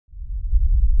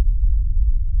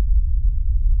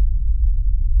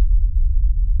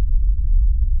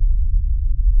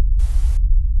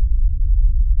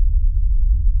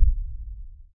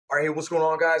Alright, hey, what's going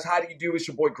on, guys? How do you do? It's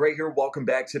your boy Greg here. Welcome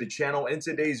back to the channel. In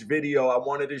today's video, I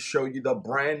wanted to show you the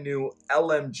brand new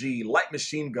LMG light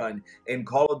machine gun in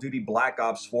Call of Duty Black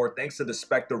Ops 4, thanks to the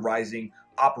Spectre Rising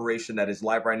operation that is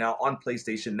live right now on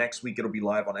PlayStation. Next week, it'll be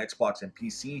live on Xbox and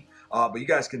PC. But you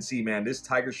guys can see, man, this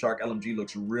Tigershark LMG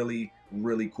looks really,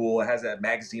 really cool. It has that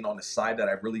magazine on the side that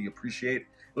I really appreciate.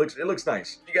 It looks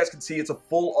nice. You guys can see it's a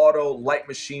full auto light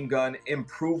machine gun,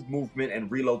 improved movement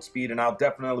and reload speed, and I'll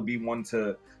definitely be one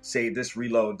to say the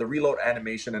reload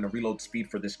animation and the reload speed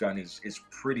for this gun is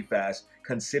pretty fast,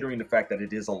 considering the fact that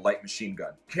it is a light machine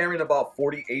gun. Carrying about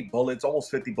 48 bullets,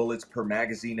 almost 50 bullets per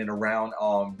magazine in a round.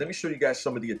 Let me show you guys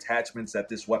some of the attachments that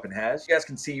this weapon has. You guys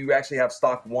can see you actually have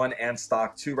stock 1 and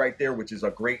stock 2 right there, which is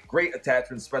a great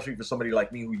attachment, especially for somebody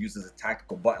like me who uses a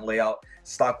tactical button layout.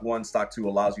 Stock 1, stock 2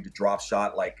 allows you to drop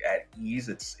shot like at ease.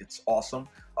 It's awesome.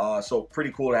 So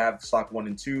pretty cool to have stock 1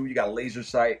 and 2. You got laser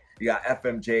sight, you got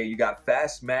FMJ, you got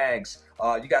fast mags,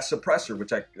 you got suppressor,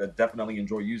 which I definitely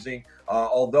enjoy using.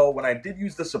 Although when I did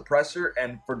use the suppressor,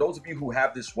 and for those of you who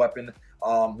have this weapon,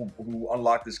 who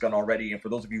unlocked this gun already, and for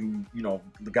those of you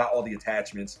who got all the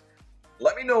attachments,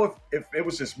 let me know if it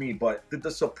was just me, but did the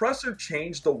suppressor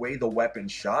change the way the weapon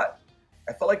shot?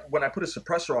 I felt like when I put a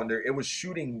suppressor on there, it was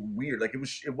shooting weird. Like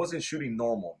it wasn't shooting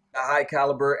normal. A high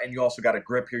caliber, and you also got a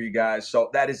grip here, you guys.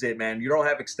 So that is it, man. You don't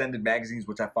have extended magazines,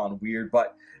 which I found weird,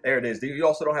 but there it is. You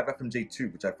also don't have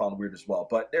FMJ2, which I found weird as well.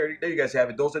 But there you guys have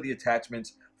it. Those are the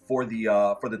attachments for the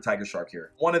Tigershark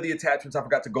here. One of the attachments I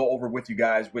forgot to go over with you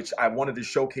guys, which I wanted to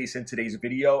showcase in today's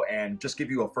video and just give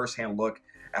you a first-hand look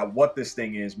at what this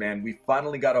thing is, man. We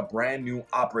finally got a brand new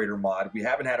operator mod. We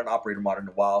haven't had an operator mod in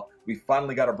a while. We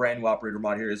finally got a brand new operator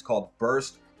mod here. It's called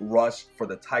Burst Rush for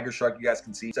the Tigershark. You guys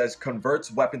can see it says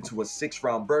converts weapon to a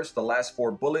 6-round burst. The last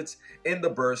 4 bullets in the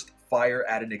burst fire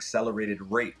at an accelerated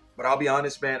rate. But I'll be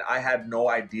honest, man, I had no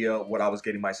idea what I was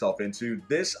getting myself into.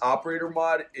 This operator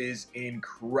mod is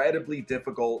incredibly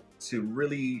difficult to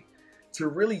really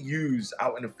use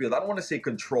out in the field. I don't want to say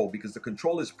control, because the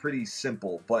control is pretty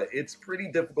simple, but it's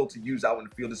pretty difficult to use out in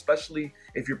the field, especially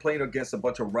if you're playing against a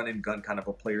bunch of run and gun kind of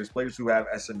players who have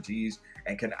SMGs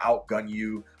and can outgun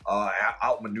you,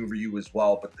 outmaneuver you as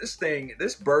well. But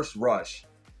this burst rush,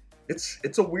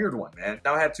 it's a weird one, man.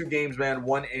 Now I have 2 games, man.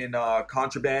 One in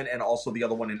Contraband and also the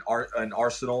other one in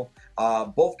Arsenal.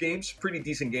 Both games, pretty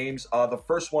decent games. The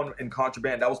first one in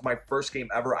Contraband, that was my first game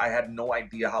ever. I had no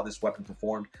idea how this weapon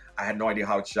performed. I had no idea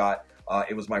how it shot.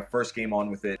 It was my first game on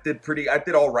with it. I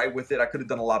did all right with it. I could have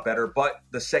done a lot better, but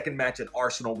the second match at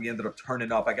Arsenal, we ended up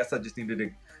turning up. I guess I just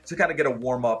needed to kind of get a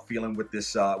warm-up feeling with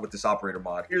this operator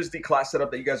mod. Here's the class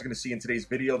setup that you guys are going to see in today's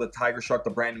video. The Tigershark, the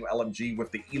brand new LMG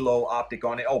with the ELO optic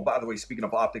on it. Oh, by the way, speaking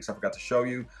of optics, I forgot to show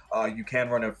you. You can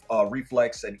run a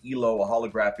reflex, an ELO, a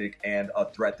holographic, and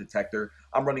a threat detector.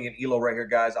 I'm running an ELO right here,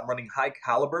 guys. I'm running high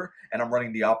caliber, and I'm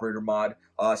running the operator mod.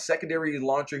 Secondary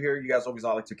launcher here. You guys always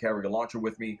like to carry a launcher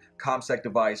with me. ComSec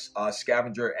device,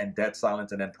 scavenger, and dead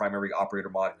silence, and then primary operator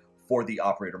mod for the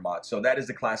operator mod. So that is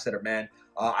the class setup, man.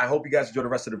 I hope you guys enjoy the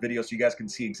rest of the video so you guys can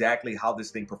see exactly how this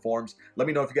thing performs. Let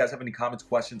me know if you guys have any comments,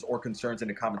 questions, or concerns in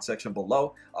the comment section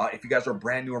below. If you guys are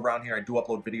brand new around here, I do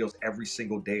upload videos every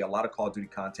single day, a lot of Call of Duty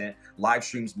content, live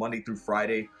streams Monday through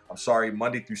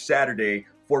Saturday,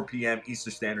 4 p.m.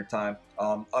 Eastern Standard Time.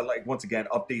 Once again,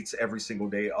 updates every single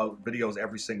day, videos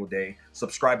every single day.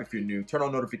 Subscribe if you're new. Turn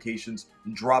on notifications.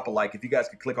 Drop a like. If you guys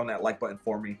could click on that like button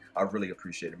for me, I'd really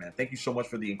appreciate it, man. Thank you so much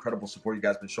for the incredible support you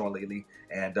guys have been showing lately,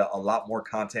 and a lot more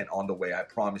content on the way, I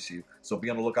promise you. So be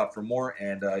on the lookout for more,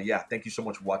 and yeah, thank you so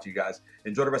much for watching, you guys.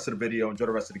 Enjoy the rest of the video. Enjoy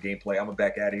the rest of the gameplay. I'm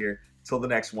back out of here. Till the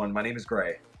next one, my name is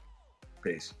Gray.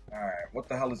 Peace. All right, what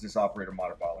the hell is this operator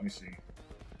mod about? Let me see.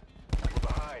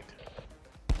 Behind.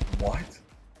 What?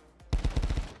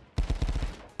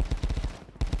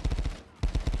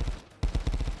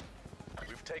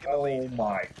 We've taken the lead. Oh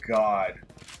my god.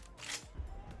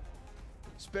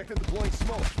 Spectre deploying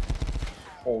smoke.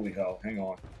 Holy hell, hang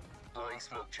on. Blowing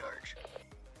smoke charge.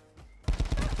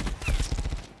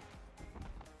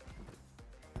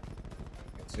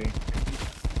 Let's see.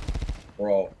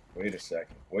 Bro, wait a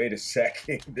second. Wait a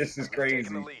second. This is crazy.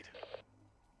 Taking the lead.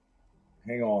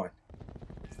 Hang on.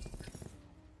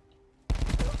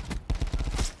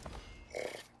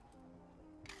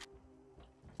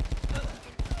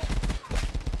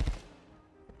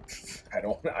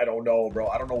 I don't know, bro.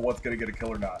 I don't know what's gonna get a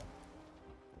kill or not.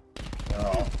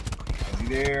 Oh, is he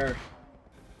there?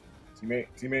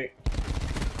 Teammate.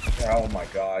 Oh my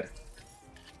god.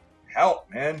 Help,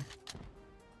 man.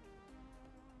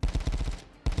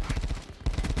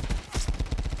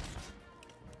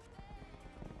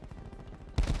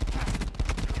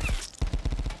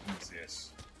 What is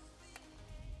this?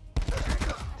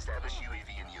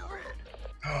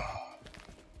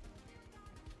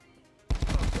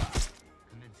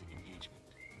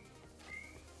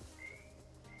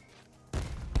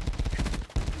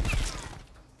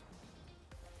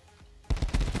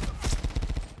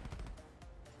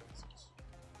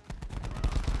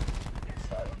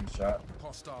 Shot.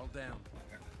 Hostile down.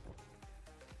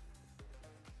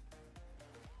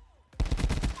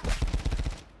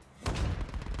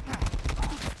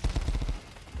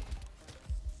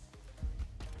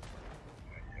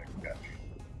 Yeah, got you.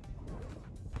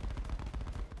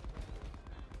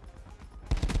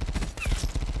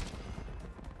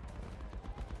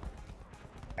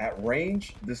 At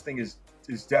range, this thing is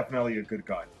definitely a good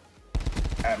gun.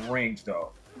 At range,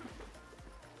 though.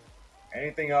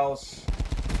 Anything else,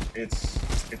 it's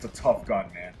a tough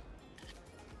gun, man.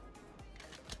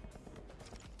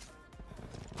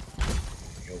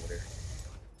 Get over there.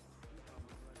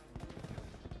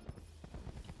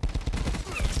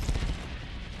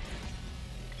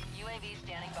 UAV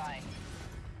standing by.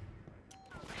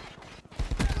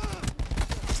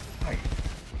 Hi.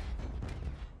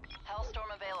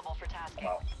 Hellstorm available for tasking.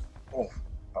 Wow. Oh,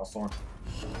 Hellstorm.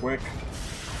 Quick.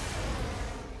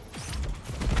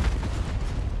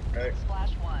 Okay.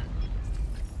 Splash 1.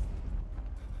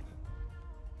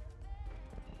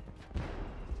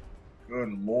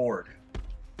 Good lord.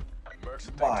 Mercs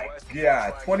My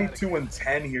God. 22 and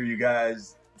 10 here, you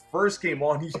guys. First game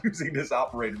on using this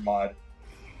operator mod.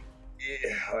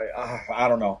 Yeah, I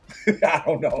don't know. I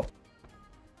don't know.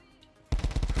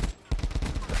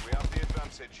 We have the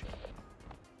advantage.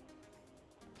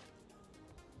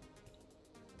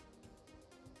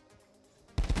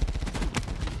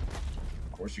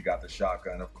 Of course you got the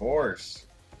shotgun, of course.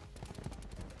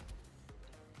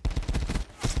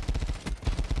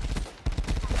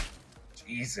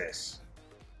 Jesus.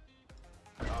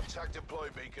 Our tag deploy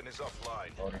beacon is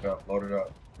offline. Load it up, load it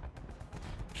up.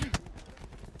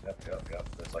 Yep.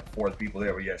 There's like 4 people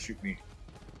there, but yeah, shoot me.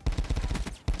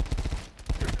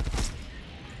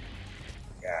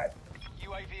 God.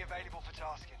 UAV available for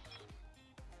tasking.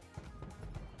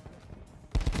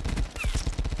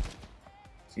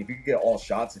 See, if you can get all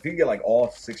shots, if you can get like all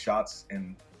 6 shots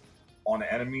on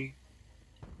the enemy,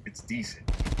 it's decent.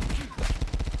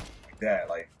 Like that,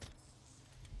 like.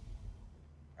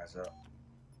 Eyes up.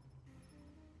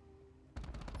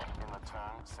 In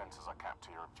return, sensors are capped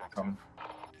to your objective. Coming.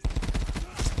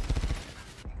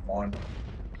 Come on.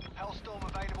 Hellstorm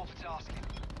available for tasking.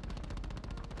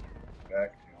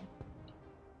 Back.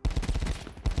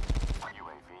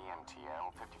 UAV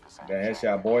MTL 50%. That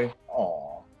headshot, boy.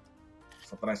 Aw.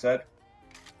 Something I said?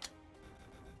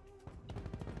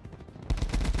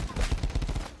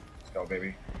 Let's go,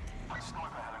 baby.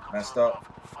 Messed up.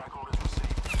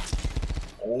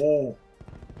 Oh.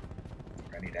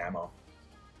 I need ammo.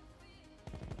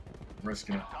 I'm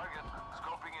risking it.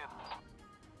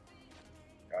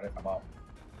 Got it. I'm out.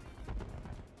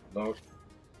 Load.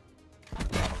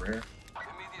 Over here.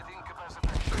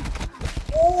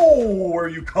 Oh, where are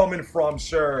you coming from,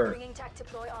 sir? Bringing tac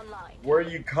deploy online. Where are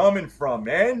you coming from,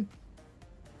 man?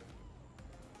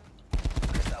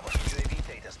 UAV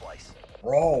data splice.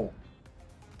 Bro.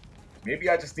 Maybe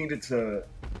I just needed to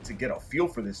get a feel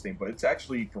for this thing, but it's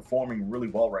actually performing really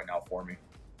well right now for me.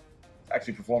 It's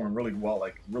actually performing really well,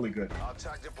 like really good. Our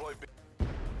tag deploy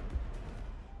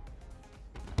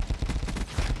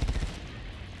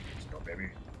Let's go, baby.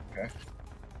 Okay.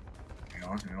 Hang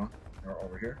on. You're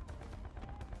over here.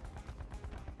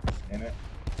 In it.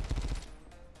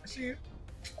 I see you.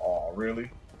 Oh, really?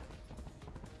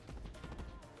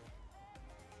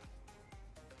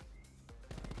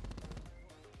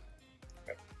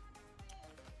 Okay.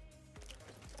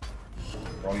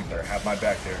 Bro, you better have my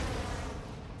back there.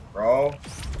 Bro.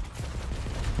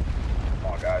 Come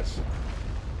on, guys.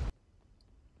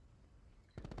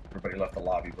 Everybody left the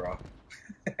lobby, bro.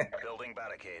 Building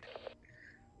barricade.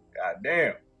 God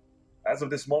damn. As of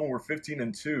this moment, we're 15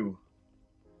 and 2.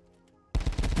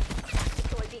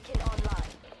 Deploy beacon online.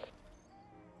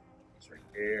 It's right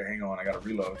there. Hang on, I gotta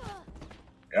reload.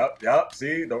 Yep.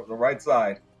 See? The right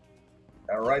side.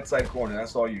 That right side corner.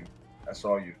 That's all you. That's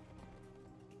all you.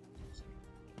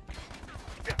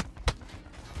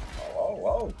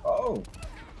 Oh.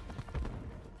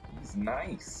 He's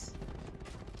nice.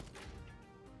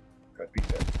 Go ahead, peek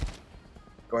that.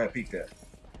 Go ahead, peek that.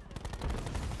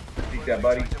 Peek that,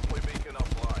 buddy.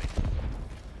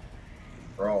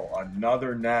 Bro,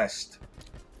 another nest.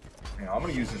 Man, I'm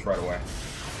gonna use this right away.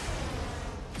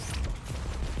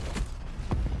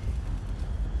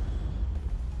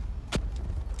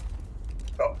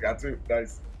 Oh, got to.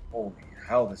 Nice. Holy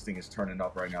hell, this thing is turning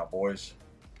up right now, boys.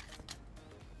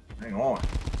 Hang on.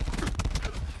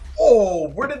 Oh,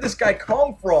 where did this guy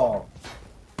come from?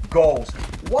 Ghost.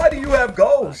 Why do you have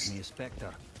Ghost?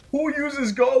 Who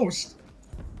uses Ghost?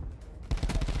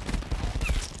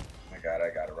 My God, I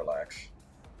gotta relax.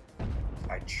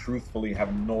 I truthfully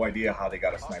have no idea how they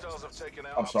got a sniper.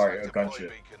 I'm sorry, a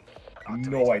gunship.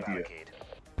 No idea.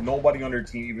 Nobody on their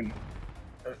team even...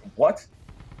 what?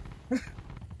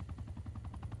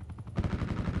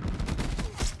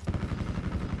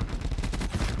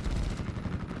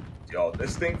 Yo,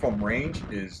 this thing from range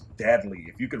is deadly.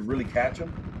 If you could really catch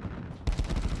him.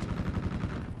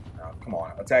 Come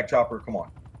on. Attack chopper. Come on.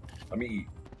 Let me eat.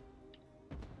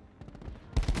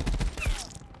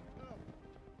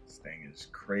 This thing is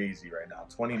crazy right now.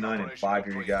 29-5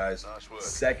 here, you guys.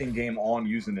 Second game on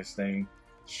using this thing.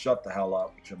 Shut the hell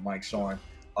up with your mics on.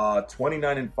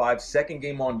 29-5. Second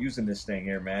game on using this thing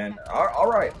here, man. All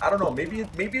right. I don't know. Maybe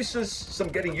it's just some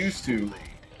getting used to.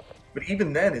 But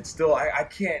even then, it's still, I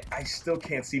still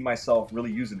can't see myself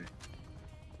really using it.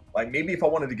 Like, maybe if I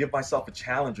wanted to give myself a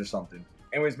challenge or something.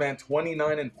 Anyways, man,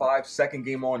 29-5, second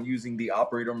game on using the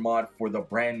operator mod for the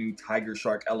brand new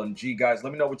Tigershark LMG. Guys,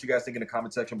 let me know what you guys think in the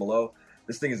comment section below.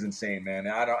 This thing is insane, man.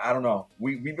 I don't know.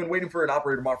 We've been waiting for an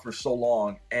operator mod for so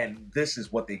long, and this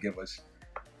is what they give us.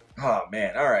 Oh,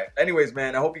 man. All right. Anyways,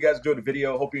 man, I hope you guys enjoyed the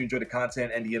video. Hope you enjoyed the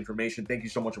content and the information. Thank you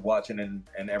so much for watching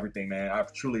and everything, man. I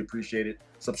truly appreciate it.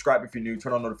 Subscribe if you're new.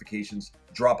 Turn on notifications.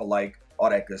 Drop a like. All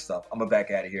that good stuff. I'm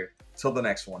back out of here. Till the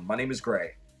next one. My name is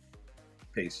Gray.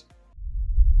 Peace.